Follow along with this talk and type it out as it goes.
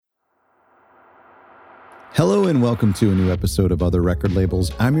Hello and welcome to a new episode of Other Record Labels.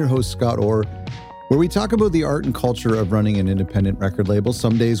 I'm your host, Scott Orr, where we talk about the art and culture of running an independent record label.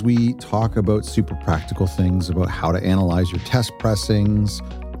 Some days we talk about super practical things about how to analyze your test pressings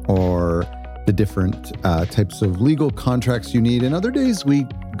or the different types of legal contracts you need. And other days we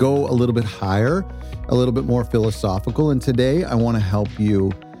go a little bit higher, a little bit more philosophical. And today I want to help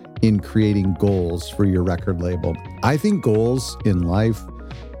you in creating goals for your record label. I think goals in life,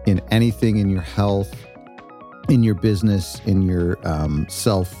 in anything, in your health, in your business, in your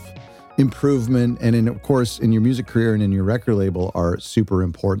self-improvement, and of course, in your music career and in your record label are super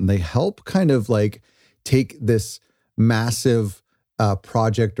important. They help kind of like take this massive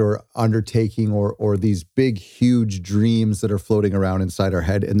project or undertaking or these big, huge dreams that are floating around inside our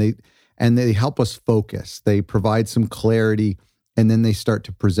head, and they help us focus. They provide some clarity, and then they start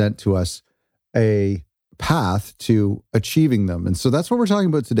to present to us a path to achieving them. And so that's what we're talking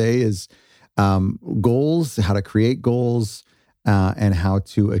about today is goals, how to create goals, and how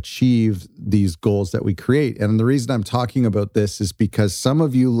to achieve these goals that we create. And the reason I'm talking about this is because some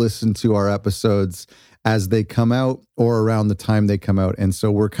of you listen to our episodes as they come out or around the time they come out. And so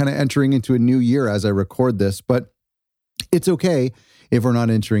we're kind of entering into a new year as I record this, but it's okay if we're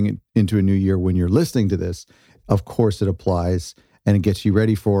not entering into a new year when you're listening to this. Of course, it applies and it gets you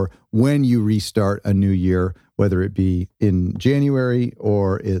ready for when you restart a new year, whether it be in January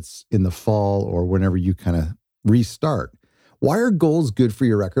or it's in the fall or whenever you kind of restart. Why are goals good for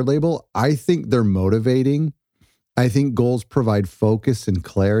your record label? I think they're motivating. I think goals provide focus and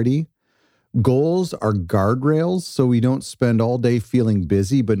clarity. Goals are guardrails, so we don't spend all day feeling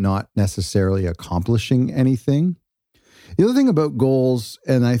busy but not necessarily accomplishing anything. The other thing about goals,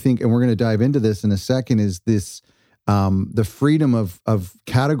 and I think, and we're going to dive into this in a second, is this the freedom of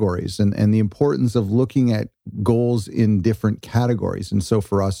categories and the importance of looking at goals in different categories. And so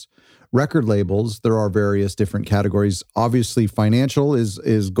for us record labels, there are various different categories. Obviously, financial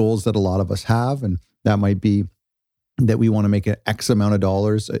is goals that a lot of us have, and that might be that we want to make an X amount of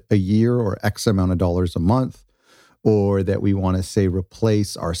dollars a year or X amount of dollars a month, or that we want to say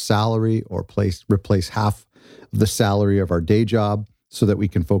replace our salary or replace half of the salary of our day job so that we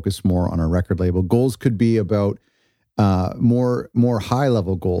can focus more on our record label. Goals could be about more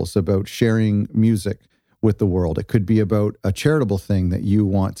high-level goals about sharing music with the world. It could be about a charitable thing that you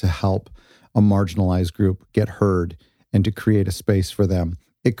want to help a marginalized group get heard and to create a space for them.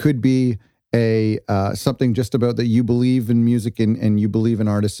 It could be something just about that you believe in music and you believe in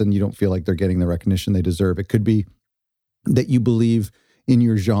artists and you don't feel like they're getting the recognition they deserve. It could be that you believe in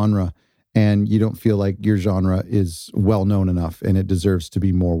your genre and you don't feel like your genre is well-known enough and it deserves to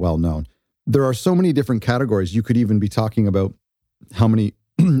be more well-known. There are so many different categories. You could even be talking about how many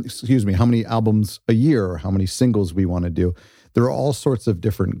albums a year or how many singles we want to do. There are all sorts of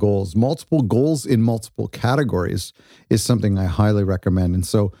different goals. Multiple goals in multiple categories is something I highly recommend. And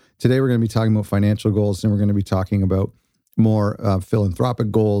so today we're going to be talking about financial goals and we're going to be talking about more philanthropic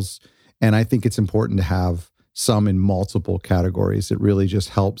goals. And I think it's important to have some in multiple categories. It really just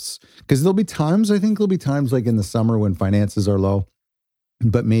helps because there'll be times like in the summer when finances are low,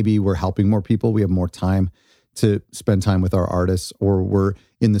 but maybe we're helping more people. We have more time to spend time with our artists, or we're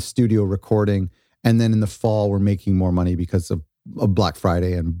in the studio recording. And then in the fall, we're making more money because of Black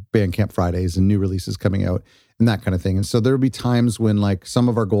Friday and Bandcamp Fridays and new releases coming out and that kind of thing. And so there'll be times when like some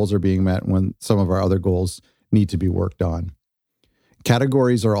of our goals are being met, when some of our other goals need to be worked on.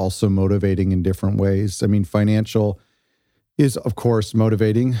 Categories are also motivating in different ways. I mean, financial is, of course,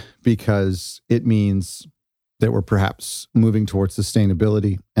 motivating because it means that we're perhaps moving towards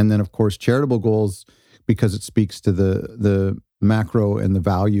sustainability. And then, of course, charitable goals, because it speaks to the macro and the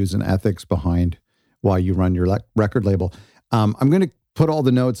values and ethics behind why you run your record label. I'm going to put all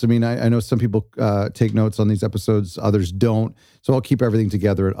the notes. I mean, I know some people take notes on these episodes, others don't. So I'll keep everything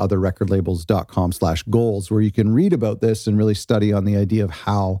together at otherrecordlabels.com/goals, where you can read about this and really study on the idea of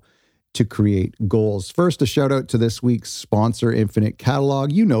how to create goals. First, a shout out to this week's sponsor, Infinite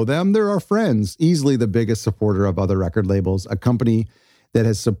Catalog. You know them. They're our friends. Easily the biggest supporter of Other Record Labels, a company that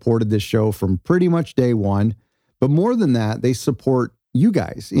has supported this show from pretty much day one. But more than that, they support you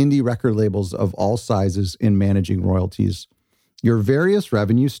guys, indie record labels of all sizes, in managing royalties. Your various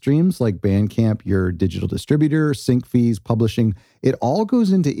revenue streams like Bandcamp, your digital distributor, sync fees, publishing, it all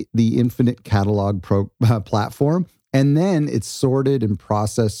goes into the Infinite Catalog platform. And then it's sorted and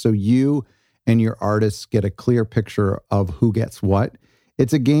processed so you and your artists get a clear picture of who gets what.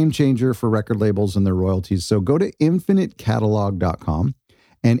 It's a game changer for record labels and their royalties. So go to infinitecatalog.com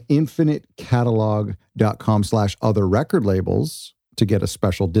and infinitecatalog.com/other record labels to get a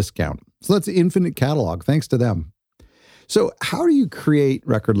special discount. So that's Infinite Catalog. Thanks to them. So how do you create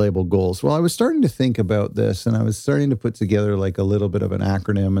record label goals? Well, I was starting to think about this and I was starting to put together like a little bit of an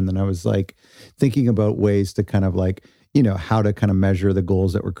acronym. And then I was like thinking about ways to kind of like, how to kind of measure the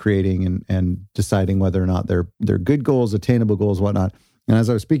goals that we're creating and deciding whether or not they're good goals, attainable goals, whatnot. And as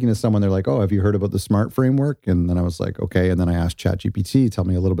I was speaking to someone, they're like, oh, have you heard about the SMART framework? And then I was like, okay. And then I asked ChatGPT, tell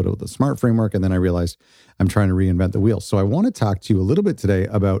me a little bit about the SMART framework. And then I realized I'm trying to reinvent the wheel. So I want to talk to you a little bit today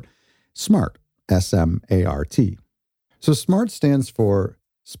about SMART, S-M-A-R-T. So SMART stands for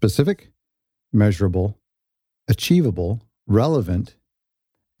specific, measurable, achievable, relevant,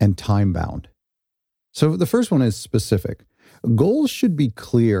 and time-bound. So the first one is specific. Goals should be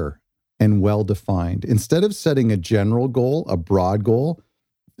clear and well-defined. Instead of setting a general goal, a broad goal,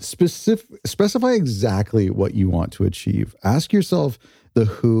 specify exactly what you want to achieve. Ask yourself the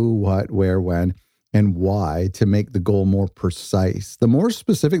who, what, where, when, and why to make the goal more precise. The more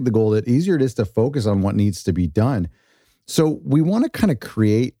specific the goal, the easier it is to focus on what needs to be done. So we want to kind of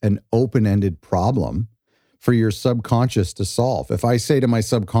create an open-ended problem for your subconscious to solve. If I say to my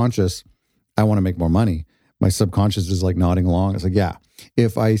subconscious, I want to make more money, my subconscious is like nodding along. It's like, yeah.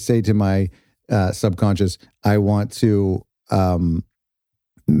 If I say to my subconscious, I want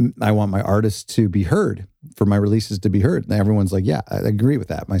my artists to be heard, for my releases to be heard, and everyone's like, yeah, I agree with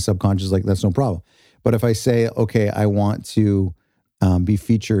that. My subconscious is like, that's no problem. But if I say, okay, I want to be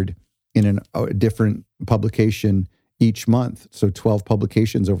featured in a different publication each month, so 12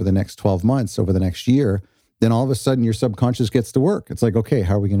 publications over the next 12 months, over the next year, then all of a sudden your subconscious gets to work. It's like, okay,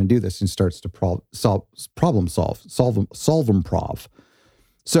 how are we going to do this? And starts to problem solve improv.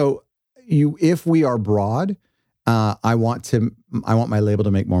 So if we are broad, I want my label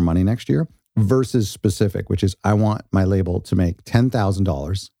to make more money next year, versus specific, which is I want my label to make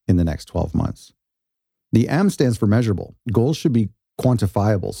 $10,000 in the next 12 months. The M stands for measurable. Goals should be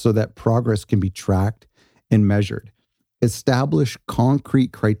quantifiable so that progress can be tracked and measured. Establish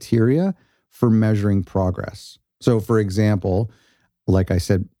concrete criteria for measuring progress. So for example, like I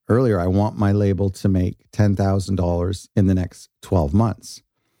said earlier, I want my label to make $10,000 in the next 12 months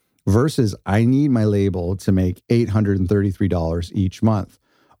versus I need my label to make $833 each month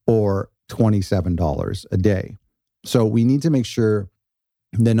or $27 a day. So we need to make sure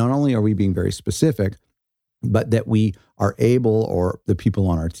that not only are we being very specific, but that we are able, or the people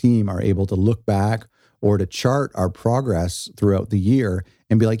on our team are able to look back or to chart our progress throughout the year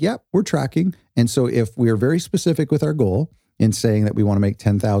and be like, yep, we're tracking. And so if we're very specific with our goal in saying that we want to make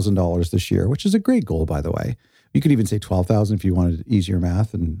 $10,000 this year, which is a great goal, by the way. You could even say 12,000 if you wanted easier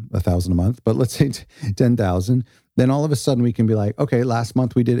math and 1,000 a month, but let's say 10,000. Then all of a sudden we can be like, okay, last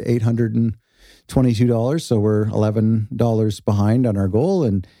month we did $822. So we're $11 behind on our goal.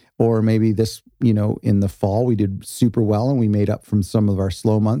 Or maybe this, in the fall we did super well and we made up from some of our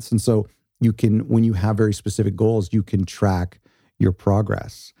slow months. And so you can, when you have very specific goals, you can track your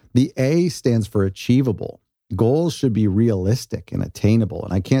progress. The A stands for achievable. Goals should be realistic and attainable.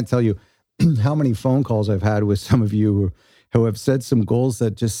 And I can't tell you how many phone calls I've had with some of you who have said some goals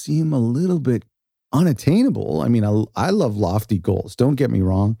that just seem a little bit unattainable. I mean, I love lofty goals. Don't get me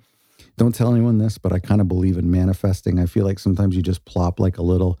wrong. Don't tell anyone this, but I kind of believe in manifesting. I feel like sometimes you just plop like a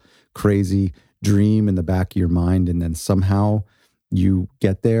little crazy dream in the back of your mind and then somehow you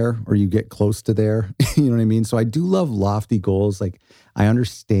get there or you get close to there. You know what I mean? So I do love lofty goals. Like I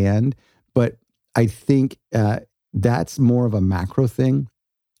understand, but I think that's more of a macro thing.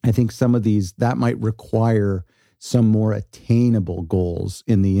 I think some of these, that might require some more attainable goals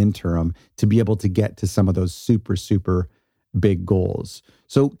in the interim to be able to get to some of those super, super big goals.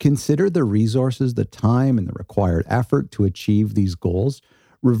 So consider the resources, the time, and the required effort to achieve these goals.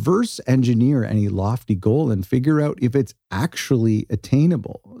 Reverse engineer any lofty goal and figure out if it's actually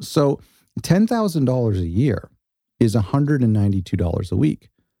attainable. So $10,000 a year is $192 a week.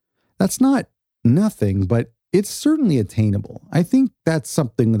 That's not nothing, but it's certainly attainable. I think that's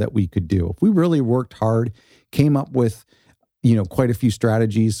something that we could do. If we really worked hard, came up with, quite a few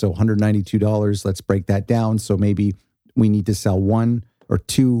strategies. So $192, let's break that down. So maybe we need to sell 1 or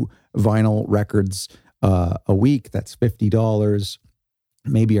 2 vinyl records a week. That's $50.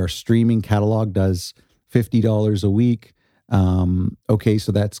 Maybe our streaming catalog does $50 a week. Okay,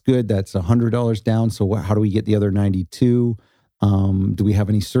 so that's good. That's $100 down. So how do we get the other 92? Do we have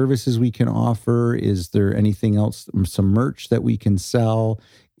any services we can offer? Is there anything else, some merch that we can sell?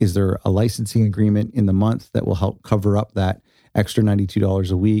 Is there a licensing agreement in the month that will help cover up that extra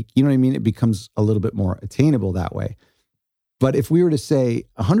 $92 a week? You know what I mean? It becomes a little bit more attainable that way. But if we were to say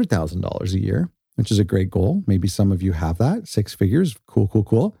 $100,000 a year, which is a great goal, maybe some of you have that, 6 figures,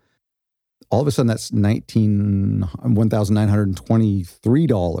 cool. All of a sudden, that's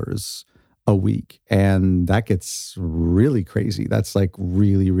 $1,923 a week. And that gets really crazy. That's like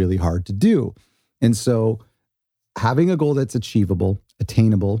really, really hard to do. And so having a goal that's achievable,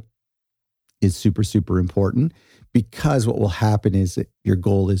 attainable is super, super important, because what will happen is that your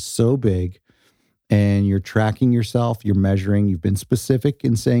goal is so big and you're tracking yourself, you're measuring, you've been specific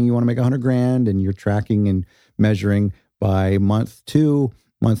in saying you want to make 100 grand, and you're tracking and measuring by month 2,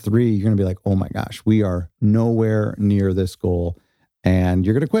 month 3, you're going to be like, oh my gosh, we are nowhere near this goal, and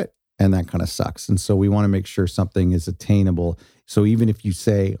you're going to quit. And that kind of sucks. And so we want to make sure something is attainable. So even if you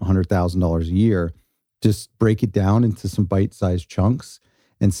say $100,000 a year, just break it down into some bite-sized chunks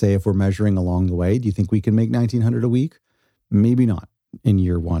and say, if we're measuring along the way, do you think we can make 1,900 a week? Maybe not in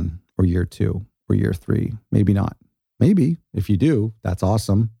year 1 or year 2 or year 3. Maybe not. Maybe. If you do, that's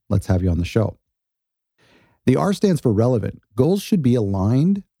awesome. Let's have you on the show. The R stands for relevant. Goals should be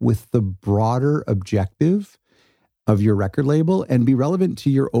aligned with the broader objective of your record label and be relevant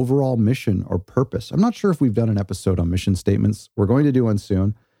to your overall mission or purpose. I'm not sure if we've done an episode on mission statements. We're going to do one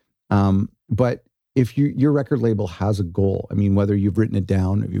soon. But if your record label has a goal, I mean, whether you've written it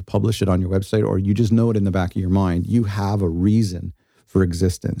down, if you've published it on your website, or you just know it in the back of your mind, you have a reason for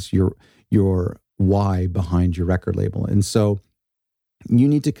existence, your why behind your record label. And so you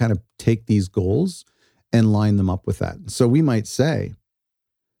need to kind of take these goals and line them up with that. So we might say,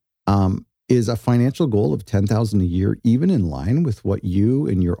 is a financial goal of $10,000 a year even in line with what you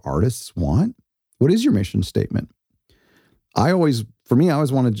and your artists want? What is your mission statement? I always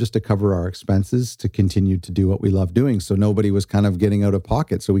wanted just to cover our expenses to continue to do what we love doing. So nobody was kind of getting out of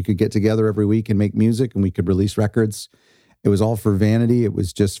pocket. So we could get together every week and make music, and we could release records. It was all for vanity. It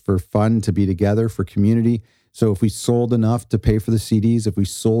was just for fun to be together, for community. So if we sold enough to pay for the CDs, if we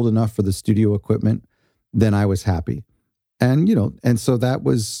sold enough for the studio equipment, then I was happy. And, and so that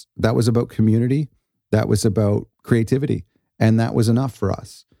was about community. That was about creativity. And that was enough for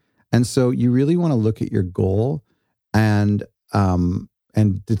us. And so you really want to look at your goal and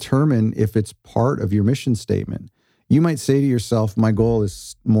determine if it's part of your mission statement. You might say to yourself, my goal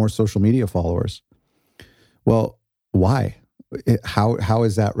is more social media followers. Well, why? How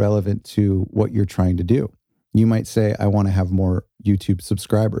is that relevant to what you're trying to do? You might say, I want to have more YouTube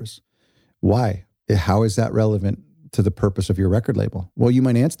subscribers. Why? How is that relevant to the purpose of your record label? Well, you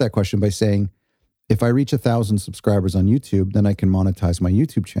might answer that question by saying, if I reach 1,000 subscribers on YouTube, then I can monetize my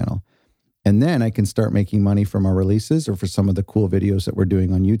YouTube channel. And then I can start making money from our releases or for some of the cool videos that we're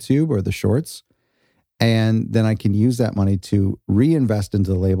doing on YouTube or the shorts. And then I can use that money to reinvest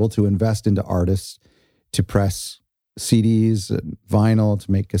into the label, to invest into artists, to press CDs and vinyl,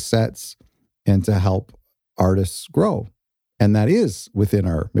 to make cassettes, and to help artists grow. And that is within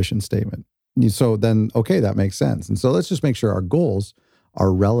our mission statement. So then, okay, that makes sense. And so let's just make sure our goals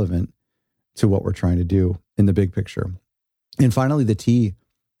are relevant to what we're trying to do in the big picture. And finally, the T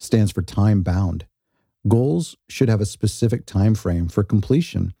stands for time bound. Goals should have a specific time frame for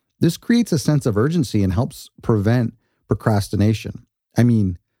completion. This creates a sense of urgency and helps prevent procrastination. I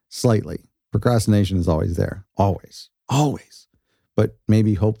mean, slightly. Procrastination is always there. Always. But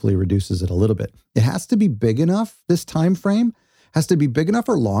maybe hopefully reduces it a little bit. It has to be big enough, this time frame has to be big enough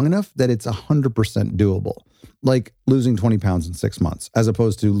or long enough that it's 100% doable. Like losing 20 pounds in 6 months, as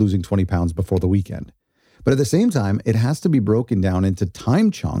opposed to losing 20 pounds before the weekend. But at the same time, it has to be broken down into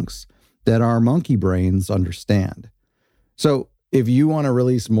time chunks that our monkey brains understand. So if you want to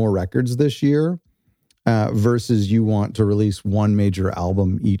release more records this year versus you want to release one major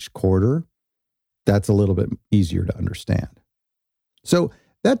album each quarter, that's a little bit easier to understand. So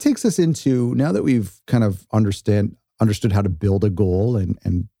that takes us into, now that we've kind of understood how to build a goal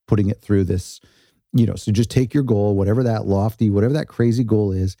and putting it through this, so just take your goal, whatever that lofty, whatever that crazy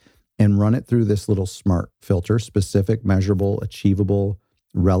goal is, and run it through this little SMART filter: specific, measurable, achievable,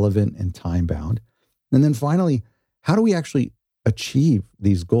 relevant, and time-bound. And then finally, how do we actually achieve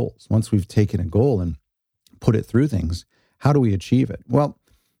these goals? Once we've taken a goal and put it through things, how do we achieve it? Well,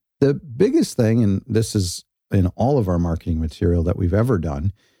 the biggest thing, and this is in all of our marketing material that we've ever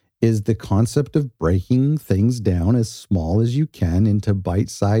done, is the concept of breaking things down as small as you can into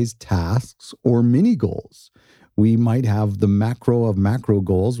bite-sized tasks or mini goals. We might have the macro of macro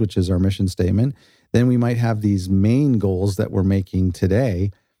goals, which is our mission statement. Then we might have these main goals that we're making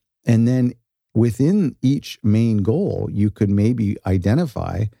today. And then within each main goal, you could maybe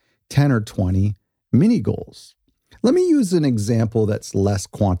identify 10 or 20 mini goals. Let me use an example that's less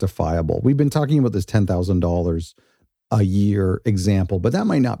quantifiable. We've been talking about this $10,000 a year example, but that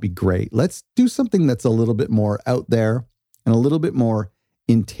might not be great. Let's do something that's a little bit more out there and a little bit more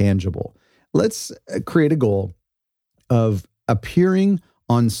intangible. Let's create a goal of appearing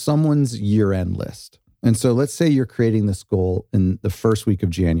on someone's year-end list. And so let's say you're creating this goal in the first week of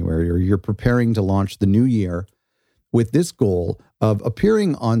January, or you're preparing to launch the new year with this goal of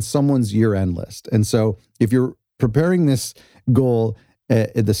appearing on someone's year-end list. And so if you're preparing this goal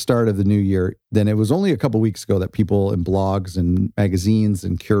at the start of the new year, then it was only a couple weeks ago that people in blogs and magazines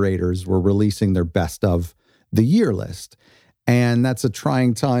and curators were releasing their best of the year list. And that's a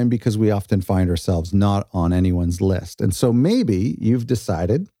trying time because we often find ourselves not on anyone's list. And so maybe you've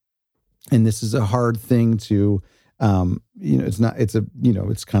decided, and this is a hard thing to,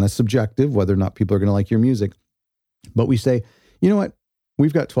 it's kind of subjective whether or not people are going to like your music. But we say, you know what?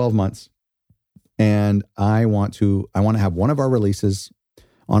 We've got 12 months and I want to have one of our releases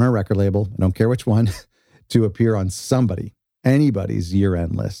on our record label, I don't care which one, to appear on anybody's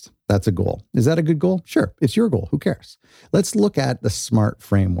year-end list. That's a goal. Is that a good goal? Sure. It's your goal. Who cares? Let's look at the SMART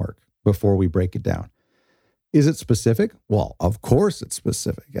framework before we break it down. Is it specific? Well, of course it's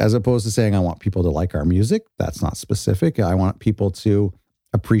specific. As opposed to saying, I want people to like our music. That's not specific. I want people to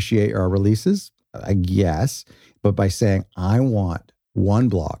appreciate our releases. I guess. But by saying, I want one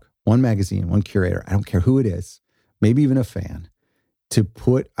blog, one magazine, one curator, I don't care who it is, maybe even a fan, to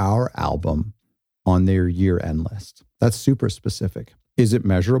put our album on their year-end list. That's super specific. Is it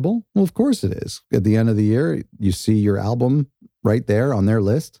measurable? Well, of course it is. At the end of the year, you see your album right there on their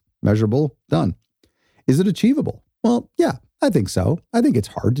list, measurable, done. Is it achievable? Well, yeah, I think so. I think it's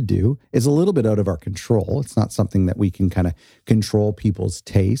hard to do. It's a little bit out of our control. It's not something that we can kind of control people's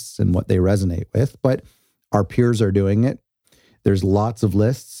tastes and what they resonate with, but our peers are doing it. There's lots of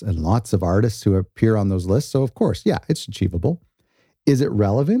lists and lots of artists who appear on those lists. So of course, yeah, it's achievable. Is it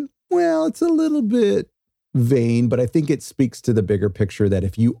relevant? Well, it's a little bit vain, but I think it speaks to the bigger picture that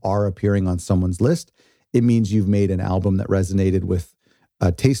if you are appearing on someone's list, it means you've made an album that resonated with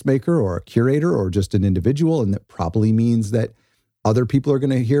a tastemaker or a curator or just an individual. And that probably means that other people are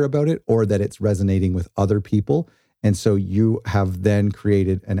going to hear about it or that it's resonating with other people. And so you have then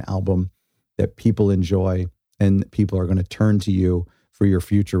created an album that people enjoy and people are going to turn to you for your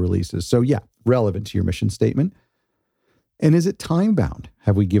future releases. So yeah, relevant to your mission statement. And is it time bound?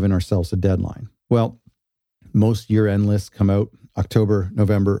 Have we given ourselves a deadline? Well, most year-end lists come out October,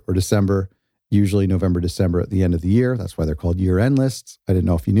 November, or December, usually November, December at the end of the year. That's why they're called year-end lists. I didn't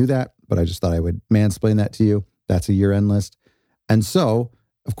know if you knew that, but I just thought I would mansplain that to you. That's a year-end list. And so,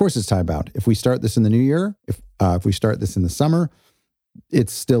 of course, it's time bound. If we start this in the new year, if we start this in the summer,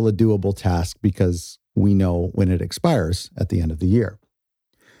 it's still a doable task because we know when it expires at the end of the year.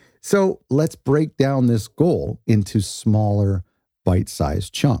 So let's break down this goal into smaller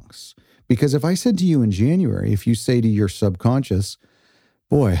bite-sized chunks. Because if I said to you in January, if you say to your subconscious,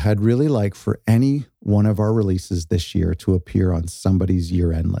 boy, I'd really like for any one of our releases this year to appear on somebody's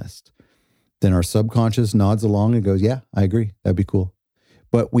year-end list, then our subconscious nods along and goes, yeah, I agree. That'd be cool.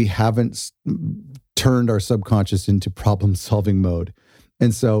 But we haven't turned our subconscious into problem-solving mode.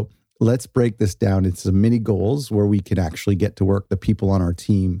 And so let's break this down into some mini goals where we can actually get to work. The people on our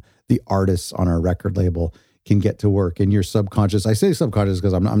team, the artists on our record label can get to work. And your subconscious, I say subconscious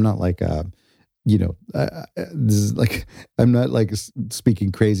because I'm not like, this is like, I'm not like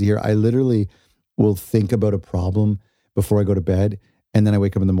speaking crazy here. I literally will think about a problem before I go to bed. And then I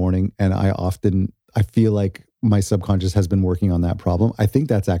wake up in the morning and I feel like my subconscious has been working on that problem. I think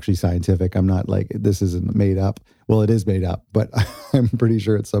that's actually scientific. I'm not like, this isn't made up. Well, it is made up, but I'm pretty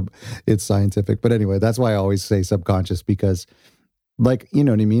sure it's scientific. But anyway, that's why I always say subconscious because like, you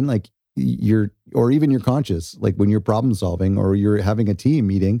know what I mean? Like or even your conscious, like when you're problem solving or you're having a team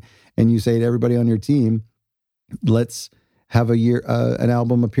meeting and you say to everybody on your team, let's have an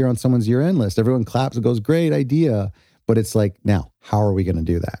album appear on someone's year-end list. Everyone claps and goes, great idea. But it's like, now, how are we going to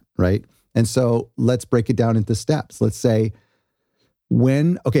do that? Right. And so let's break it down into steps. Let's say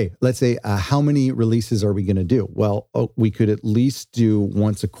how many releases are we going to do? Well, we could at least do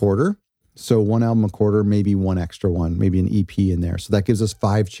once a quarter. So one album a quarter, maybe one extra one, maybe an EP in there. So that gives us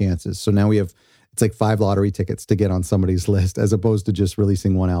 5 chances. So now it's like 5 lottery tickets to get on somebody's list as opposed to just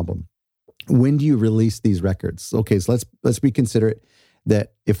releasing one album. When do you release these records? Okay, so let's be considerate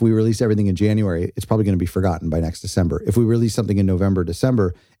that if we release everything in January, it's probably going to be forgotten by next December. If we release something in November,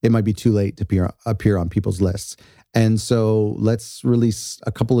 December, it might be too late to appear on people's lists. And so let's release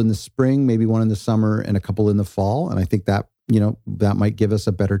a couple in the spring, maybe one in the summer and a couple in the fall. And I think that, that might give us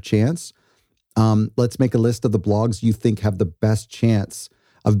a better chance. Let's make a list of the blogs you think have the best chance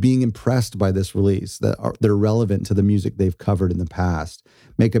of being impressed by this release, that are relevant to the music they've covered in the past.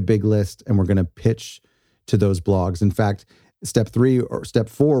 Make a big list and we're going to pitch to those blogs. In fact, step 3 or step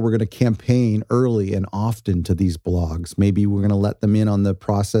 4, we're going to campaign early and often to these blogs. Maybe we're going to let them in on the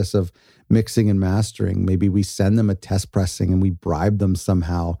process of mixing and mastering. Maybe we send them a test pressing and we bribe them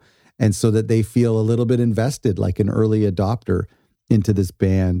somehow And so that they feel a little bit invested, like an early adopter into this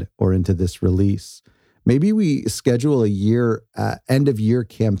band or into this release. Maybe we schedule a end of year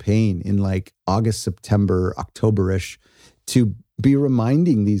campaign in like August, September, October-ish to be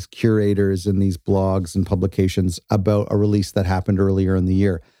reminding these curators and these blogs and publications about a release that happened earlier in the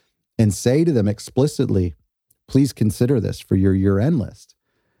year, and say to them explicitly, please consider this for your year-end list.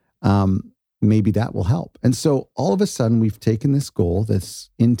 Maybe that will help. And so all of a sudden we've taken this goal, this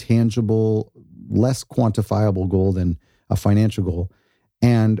intangible, less quantifiable goal than a financial goal,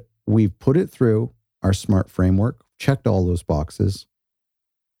 and we've put it through our SMART framework, checked all those boxes,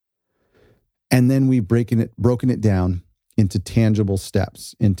 and then we've broken it down into tangible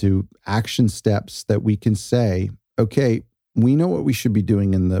steps, into action steps that we can say, okay, we know what we should be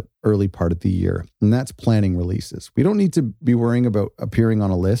doing in the early part of the year, and that's planning releases. We don't need to be worrying about appearing on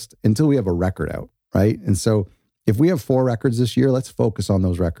a list until we have a record out, right? And so if we have 4 records this year, let's focus on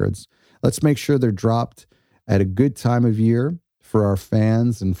those records. Let's make sure they're dropped at a good time of year for our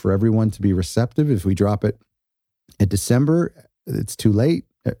fans and for everyone to be receptive. If we drop it in December, it's too late.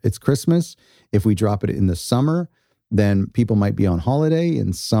 It's Christmas. If we drop it in the summer, then people might be on holiday,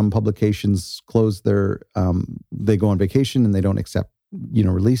 and some publications close they go on vacation and they don't accept,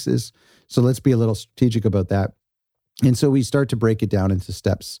 releases. So let's be a little strategic about that. And so we start to break it down into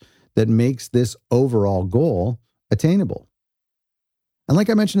steps that makes this overall goal attainable. And like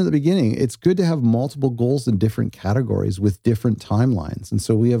I mentioned at the beginning, it's good to have multiple goals in different categories with different timelines. And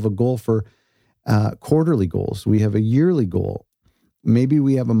so we have a goal for quarterly goals. We have a yearly goal. Maybe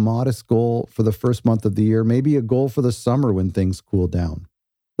we have a modest goal for the first month of the year, maybe a goal for the summer when things cool down.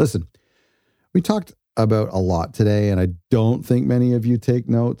 Listen, we talked about a lot today, and I don't think many of you take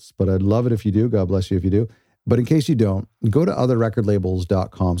notes, but I'd love it if you do. God bless you if you do. But in case you don't, go to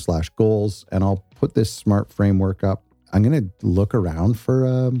otherrecordlabels.com/goals, and I'll put this SMART framework up. I'm going to look around for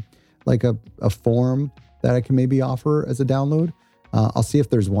a form that I can maybe offer as a download. I'll see if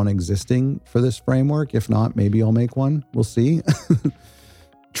there's one existing for this framework. If not, maybe I'll make one. We'll see.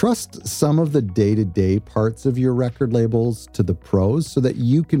 Trust some of the day-to-day parts of your record labels to the pros so that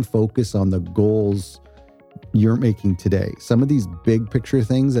you can focus on the goals you're making today. Some of these big picture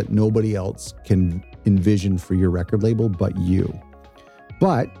things that nobody else can envision for your record label but you.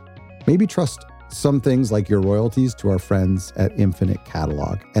 But maybe trust some things like your royalties to our friends at Infinite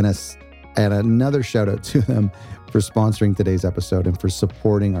Catalog. And another shout out to them for sponsoring today's episode and for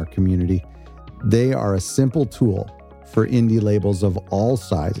supporting our community. They are a simple tool for indie labels of all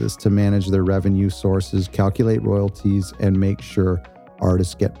sizes to manage their revenue sources, calculate royalties, and make sure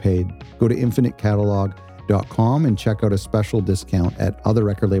artists get paid. Go to infinitecatalog.com and check out a special discount at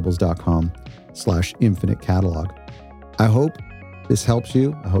otherrecordlabels.com/infinitecatalog. I hope this helps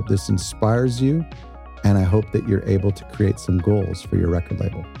you. I hope this inspires you. And I hope that you're able to create some goals for your record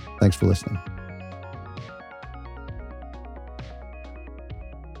label. Thanks for listening.